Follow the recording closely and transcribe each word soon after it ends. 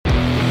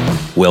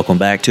Welcome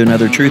back to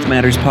another Truth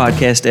Matters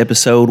podcast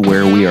episode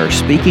where we are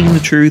speaking the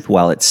truth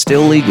while it's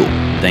still legal.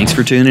 Thanks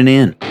for tuning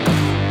in.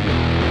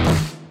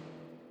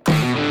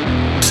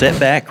 Sit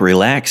back,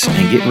 relax,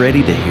 and get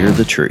ready to hear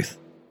the truth.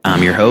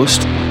 I'm your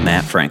host,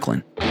 Matt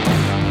Franklin.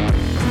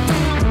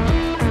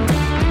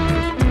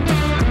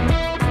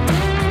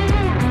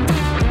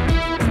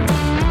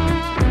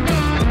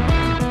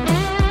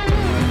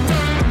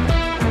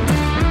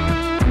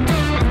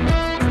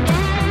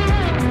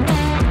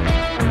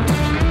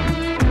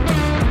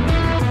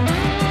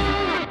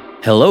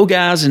 Hello,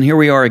 guys, and here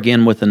we are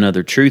again with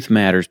another Truth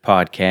Matters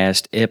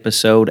podcast,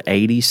 episode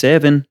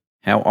 87.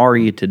 How are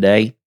you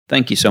today?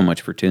 Thank you so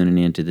much for tuning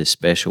in to this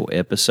special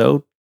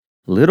episode.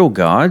 Little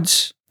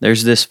gods.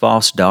 There's this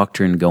false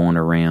doctrine going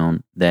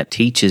around that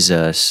teaches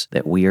us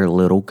that we are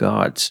little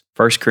gods.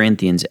 1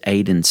 Corinthians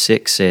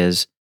 8:6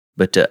 says,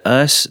 "But to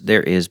us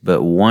there is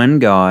but one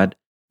God,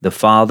 the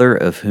Father,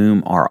 of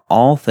whom are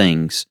all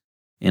things,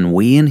 and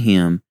we in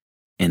him,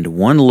 and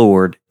one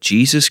Lord,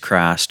 Jesus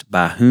Christ,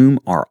 by whom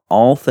are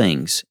all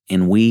things,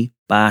 and we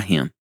by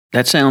him."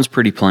 That sounds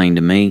pretty plain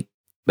to me,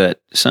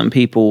 but some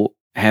people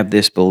have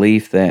this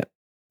belief that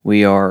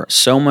we are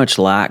so much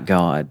like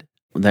God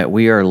that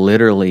we are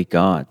literally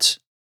gods.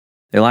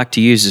 They like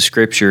to use the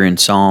scripture in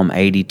Psalm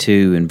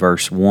 82 and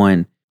verse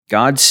 1.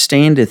 "God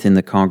standeth in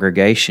the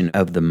congregation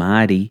of the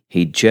mighty,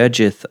 he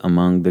judgeth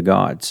among the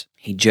gods."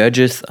 He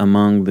judgeth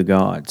among the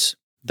gods.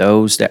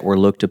 Those that were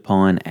looked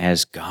upon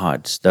as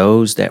gods,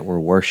 those that were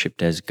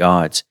worshipped as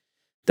gods,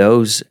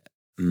 those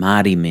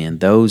mighty men,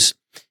 those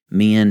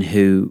men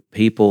who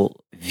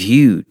people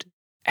viewed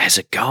as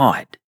a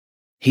god.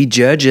 He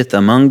judgeth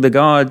among the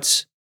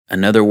gods.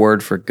 Another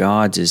word for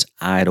gods is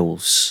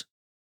idols,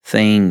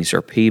 things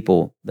or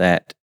people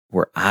that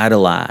were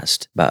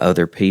idolized by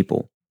other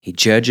people. He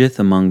judgeth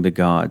among the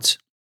gods.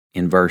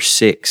 In verse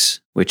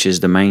 6, which is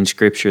the main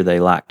scripture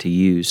they like to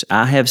use,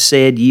 "I have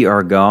said ye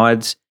are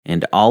gods,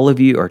 and all of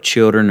you are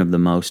children of the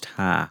Most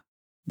High."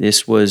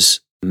 This was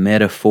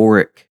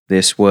metaphoric.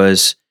 This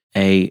was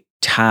a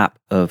type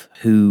of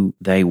who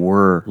they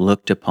were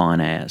looked upon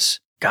as.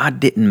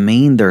 God didn't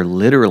mean they're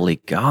literally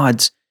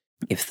gods.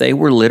 If they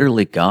were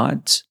literally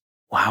gods,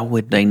 why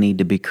would they need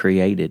to be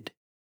created?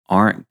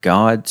 Aren't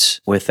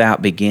gods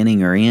without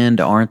beginning or end?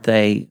 Aren't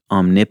they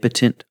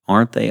omnipotent?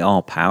 Aren't they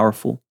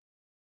all-powerful?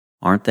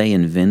 Aren't they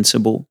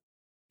invincible?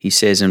 He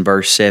says in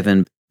verse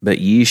 7, "But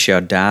ye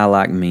shall die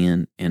like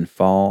men and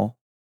fall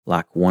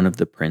like one of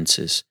the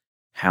princes."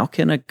 How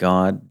can a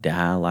god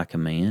die like a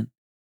man?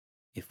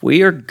 If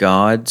we are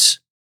gods,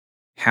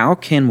 how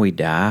can we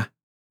die?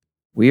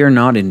 We are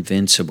not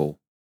invincible.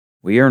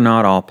 We are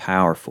not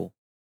all-powerful.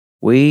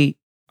 We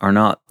are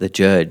not the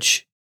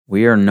judge.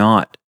 We are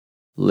not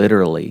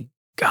literally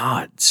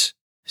gods.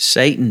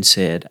 Satan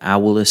said, "I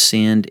will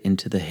ascend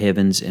into the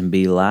heavens and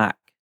be like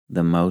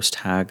the Most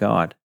High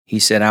God." He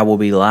said, "I will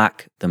be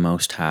like the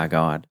Most High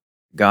God."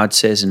 God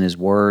says in his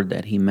word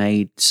that he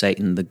made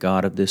Satan the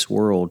god of this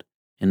world.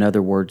 In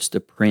other words, the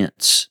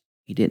prince.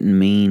 He didn't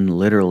mean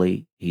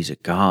literally he's a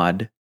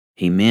god.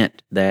 He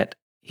meant that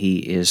he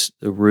is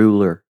the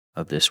ruler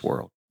of this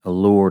world, a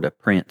lord, a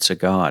prince, a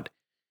god.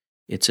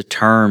 It's a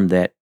term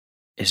that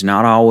is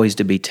not always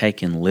to be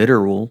taken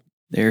literal.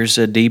 There's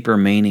a deeper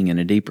meaning and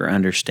a deeper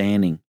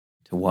understanding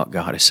to what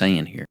God is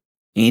saying here.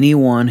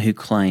 Anyone who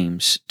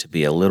claims to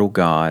be a little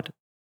god,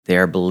 they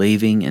are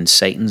believing in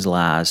Satan's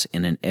lies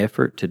in an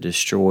effort to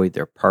destroy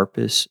their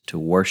purpose to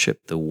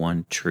worship the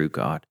one true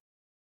God.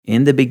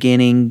 In the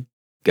beginning,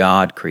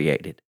 God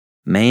created.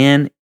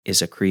 Man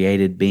is a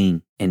created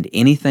being, and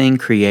anything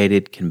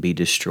created can be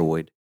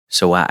destroyed.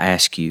 So I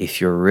ask you, if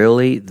you're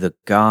really the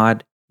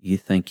God you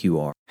think you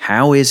are,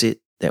 how is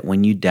it that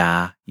when you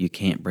die, you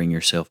can't bring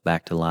yourself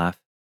back to life?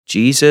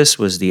 Jesus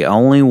was the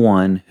only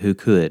one who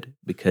could,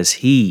 because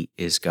he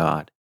is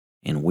God,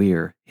 and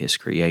we're his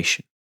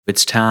creation.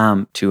 It's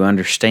time to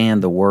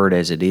understand the word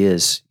as it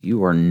is.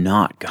 You are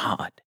not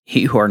God.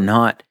 You are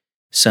not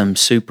some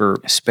super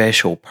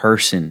special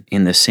person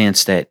in the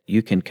sense that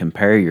you can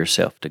compare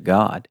yourself to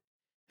God.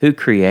 Who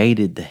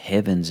created the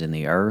heavens and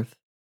the earth?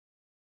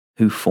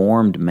 Who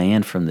formed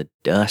man from the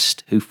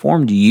dust? Who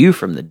formed you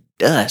from the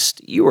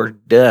dust? You are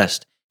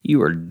dust.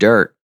 You are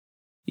dirt.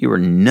 You are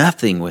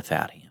nothing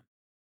without him.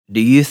 Do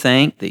you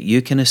think that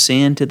you can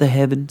ascend to the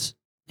heavens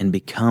and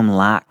become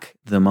like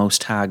the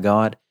Most High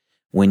God?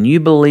 When you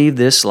believe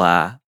this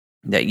lie,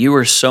 that you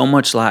are so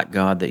much like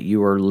God that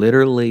you are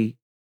literally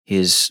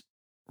his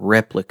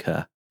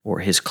replica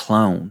or his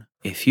clone.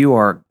 If you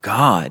are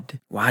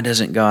God, why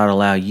doesn't God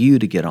allow you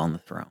to get on the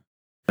throne?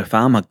 If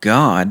I'm a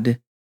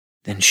God,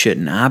 then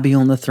shouldn't I be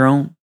on the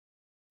throne?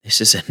 This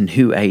is a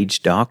new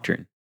age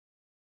doctrine.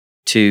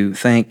 To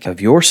think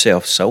of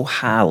yourself so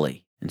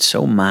highly and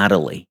so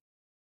mightily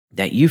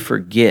that you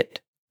forget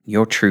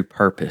your true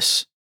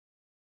purpose.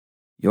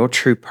 Your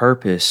true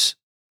purpose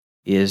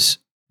is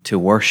to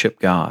worship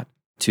God,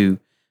 to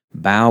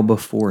bow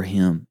before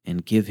him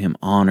and give him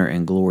honor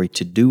and glory,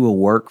 to do a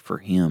work for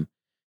him,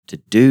 to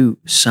do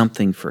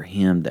something for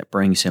him that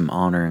brings him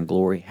honor and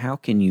glory. How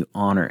can you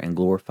honor and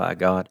glorify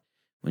God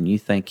when you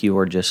think you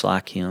are just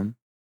like Him?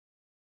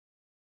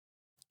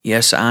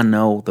 Yes, I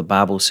know the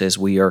Bible says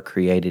we are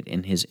created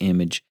in His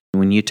image.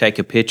 When you take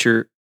a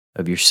picture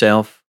of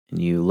yourself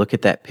and you look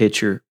at that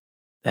picture,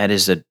 that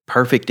is a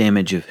perfect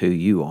image of who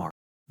you are.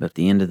 But at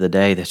the end of the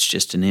day, that's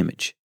just an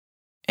image.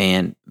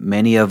 And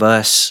many of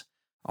us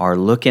are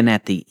looking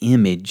at the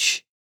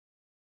image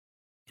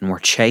and we're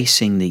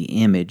chasing the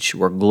image.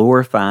 We're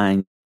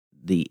glorifying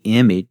the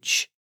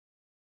image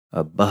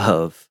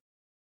above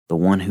the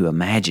one who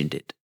imagined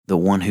it, the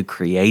one who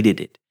created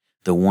it,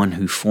 the one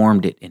who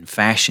formed it and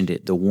fashioned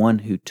it, the one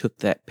who took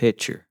that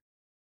picture,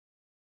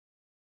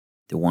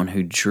 the one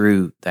who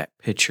drew that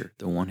picture,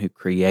 the one who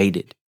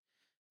created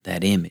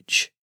that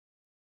image.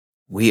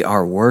 We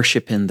are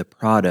worshiping the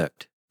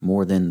product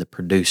more than the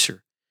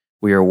producer.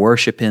 We are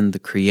worshiping the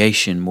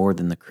creation more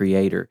than the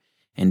creator.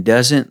 And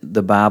doesn't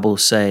the Bible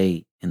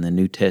say in the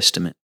New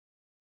Testament,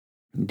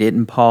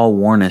 didn't Paul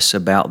warn us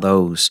about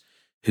those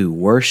who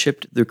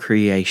worshiped the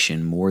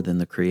creation more than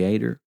the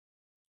creator?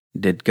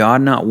 Did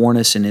God not warn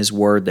us in His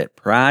word that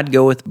pride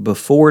goeth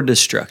before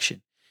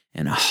destruction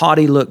and a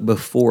haughty look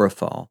before a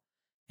fall?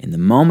 And the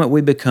moment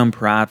we become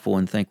prideful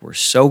and think we're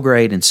so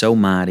great and so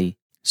mighty,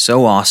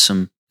 so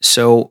awesome,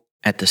 so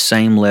at the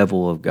same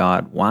level of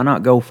God, why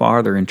not go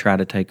farther and try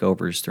to take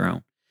over His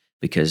throne?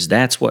 Because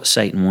that's what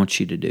Satan wants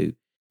you to do.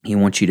 He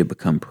wants you to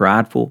become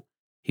prideful.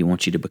 He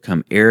wants you to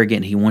become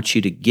arrogant. He wants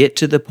you to get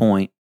to the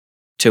point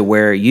to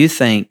where you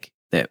think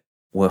that,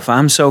 well, if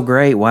I'm so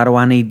great, why do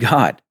I need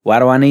God? Why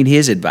do I need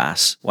His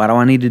advice? Why do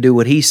I need to do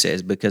what He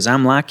says? Because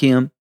I'm like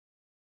Him.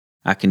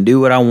 I can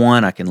do what I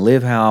want. I can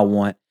live how I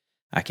want.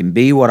 I can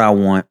be what I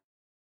want.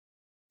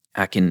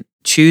 I can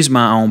choose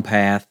my own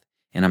path,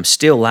 and I'm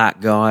still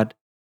like God.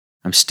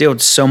 I'm still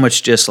so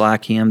much just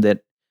like Him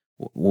that,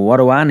 what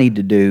do I need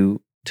to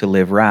do to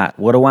live right?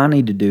 What do I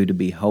need to do to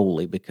be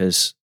holy?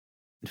 Because,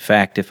 in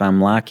fact, if I'm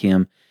like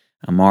Him,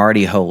 I'm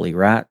already holy,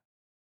 right?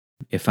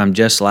 If I'm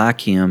just like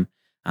Him,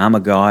 I'm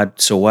a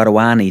God, so why do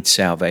I need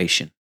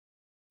salvation?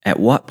 At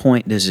what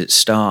point does it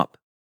stop?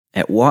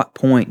 At what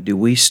point do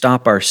we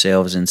stop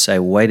ourselves and say,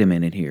 wait a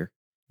minute here,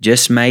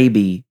 just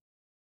maybe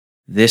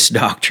this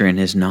doctrine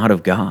is not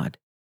of God.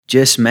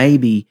 Just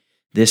maybe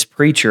this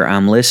preacher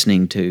I'm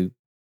listening to,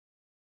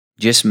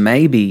 just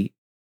maybe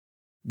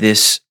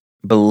this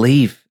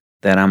belief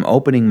that I'm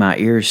opening my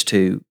ears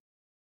to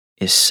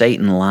is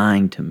Satan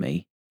lying to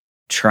me,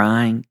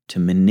 trying to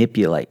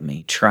manipulate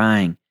me,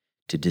 trying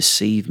to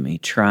deceive me,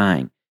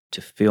 trying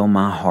to fill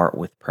my heart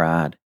with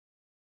pride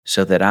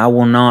so that I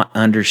will not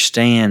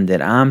understand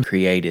that I'm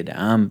created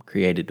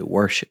to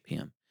worship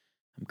Him.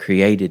 I'm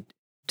created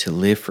to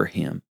live for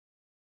Him.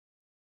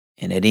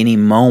 And at any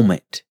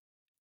moment,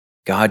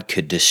 God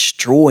could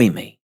destroy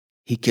me.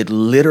 He could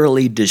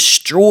literally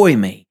destroy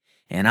me.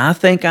 And I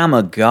think I'm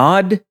a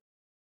God.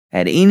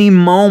 At any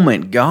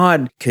moment,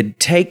 God could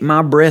take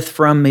my breath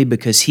from me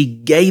because He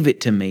gave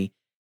it to me.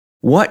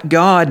 What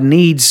God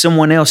needs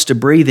someone else to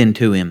breathe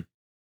into Him?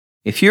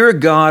 If you're a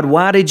God,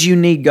 why did you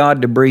need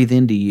God to breathe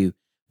into you?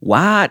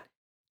 Why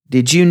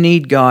did you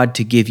need God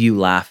to give you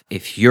life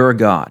if you're a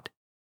God?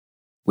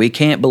 We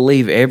can't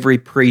believe every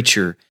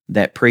preacher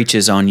that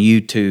preaches on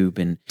YouTube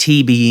and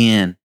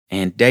TBN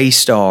and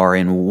Daystar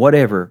and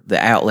whatever the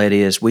outlet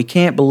is. We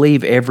can't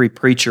believe every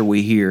preacher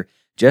we hear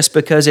just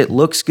because it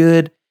looks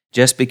good,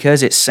 just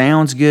because it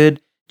sounds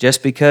good,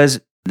 just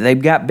because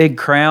they've got big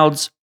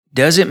crowds,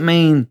 doesn't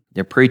mean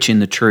they're preaching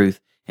the truth.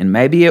 And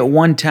maybe at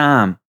one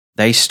time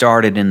they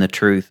started in the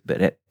truth,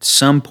 but at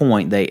some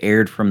point they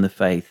erred from the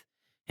faith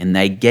and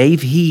they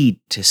gave heed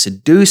to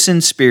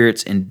seducing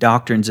spirits and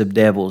doctrines of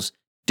devils.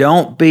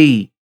 Don't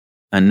be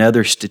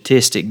another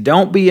statistic.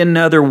 Don't be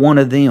another one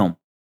of them.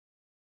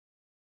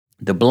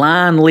 The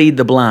blind lead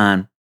the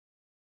blind.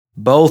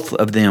 Both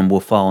of them will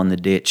fall in the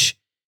ditch.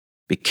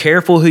 Be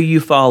careful who you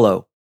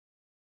follow.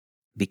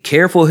 Be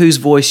careful whose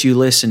voice you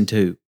listen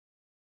to.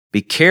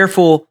 Be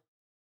careful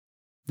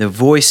the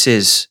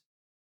voices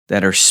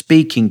that are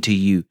speaking to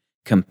you.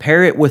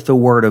 Compare it with the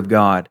Word of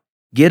God.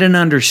 Get an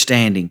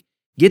understanding.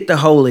 Get the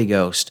Holy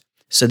Ghost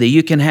so that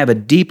you can have a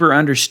deeper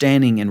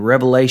understanding and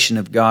revelation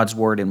of God's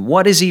Word. And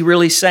what is He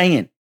really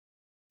saying?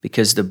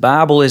 Because the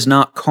Bible is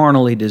not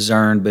carnally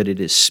discerned, but it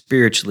is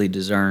spiritually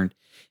discerned.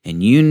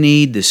 And you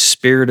need the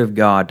Spirit of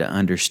God to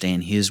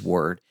understand His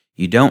Word.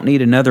 You don't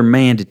need another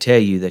man to tell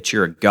you that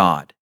you're a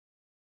God.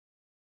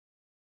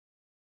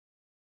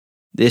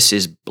 This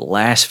is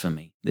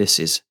blasphemy. This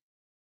is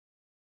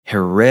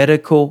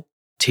heretical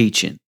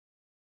teaching.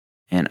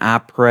 And I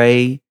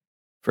pray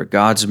for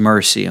God's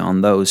mercy on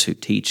those who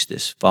teach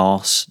this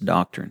false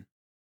doctrine.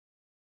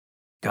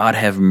 God,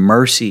 have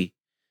mercy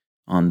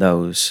on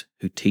those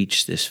who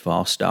teach this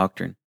false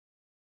doctrine.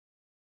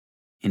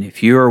 And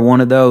if you are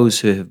one of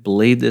those who have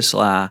believed this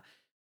lie,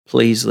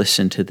 please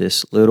listen to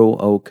this little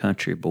old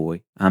country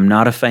boy. I'm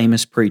not a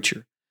famous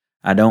preacher.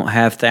 I don't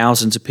have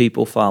thousands of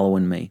people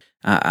following me.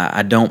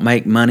 I don't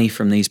make money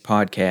from these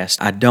podcasts.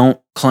 I don't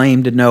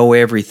claim to know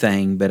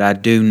everything, but I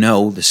do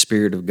know the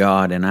Spirit of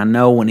God, and I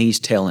know when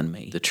He's telling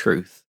me the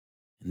truth.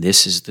 And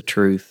this is the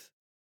truth.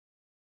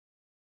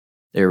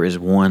 There is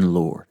one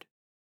Lord.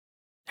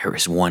 There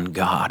is one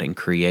God and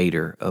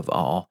creator of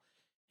all,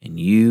 and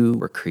you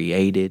were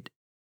created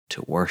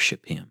to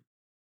worship him.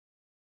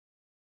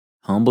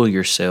 Humble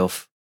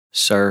yourself,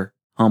 sir.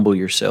 Humble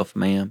yourself,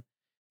 ma'am,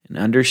 and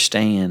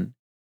understand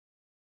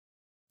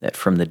that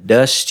from the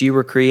dust you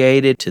were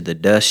created to the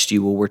dust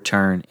you will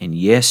return, and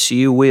yes,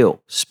 you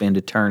will spend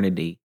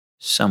eternity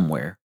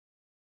somewhere.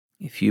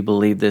 If you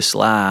believe this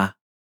lie,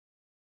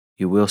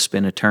 you will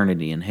spend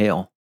eternity in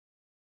hell.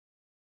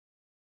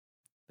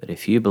 But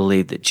if you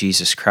believe that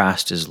Jesus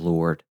Christ is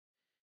Lord,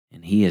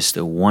 and he is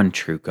the one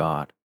true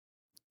God,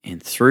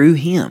 and through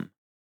him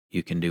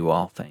you can do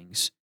all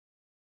things,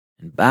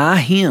 and by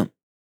him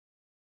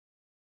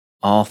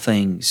all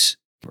things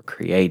were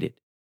created.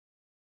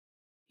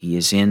 He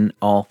is in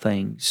all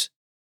things.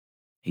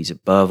 He's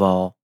above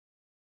all.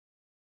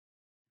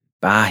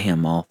 By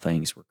him all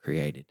things were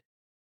created.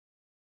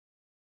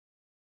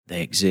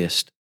 They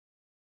exist.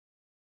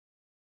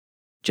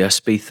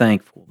 Just be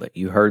thankful that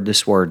you heard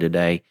this word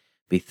today.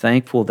 Be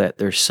thankful that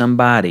there's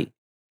somebody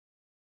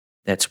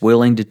that's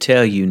willing to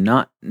tell you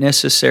not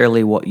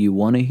necessarily what you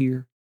want to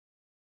hear,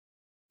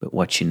 but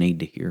what you need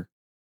to hear.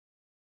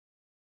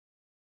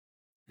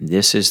 And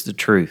this is the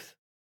truth.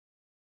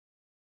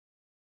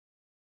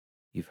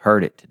 You've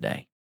heard it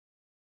today.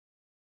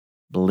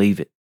 Believe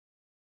it.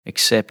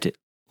 Accept it.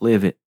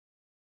 Live it.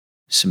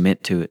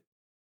 Submit to it.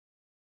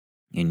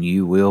 And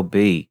you will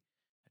be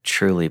a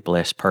truly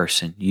blessed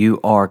person. You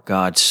are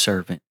God's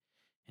servant.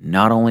 And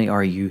not only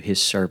are you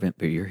his servant,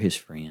 but you're his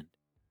friend.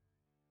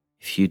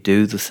 If you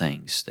do the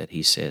things that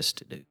he says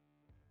to do.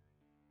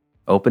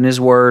 Open his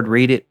word,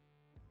 read it,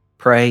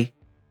 pray,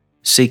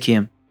 seek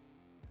him,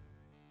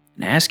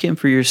 and ask him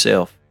for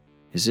yourself,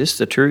 is this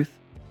the truth?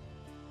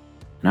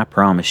 And I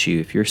promise you,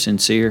 if you're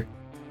sincere,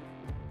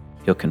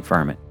 he'll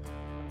confirm it.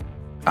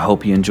 I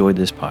hope you enjoyed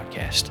this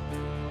podcast.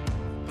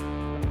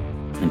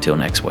 Until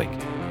next week.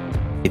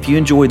 If you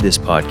enjoyed this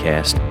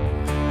podcast,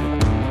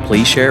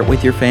 please share it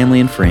with your family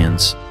and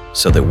friends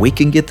so that we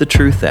can get the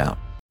truth out.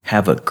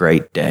 Have a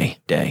great day.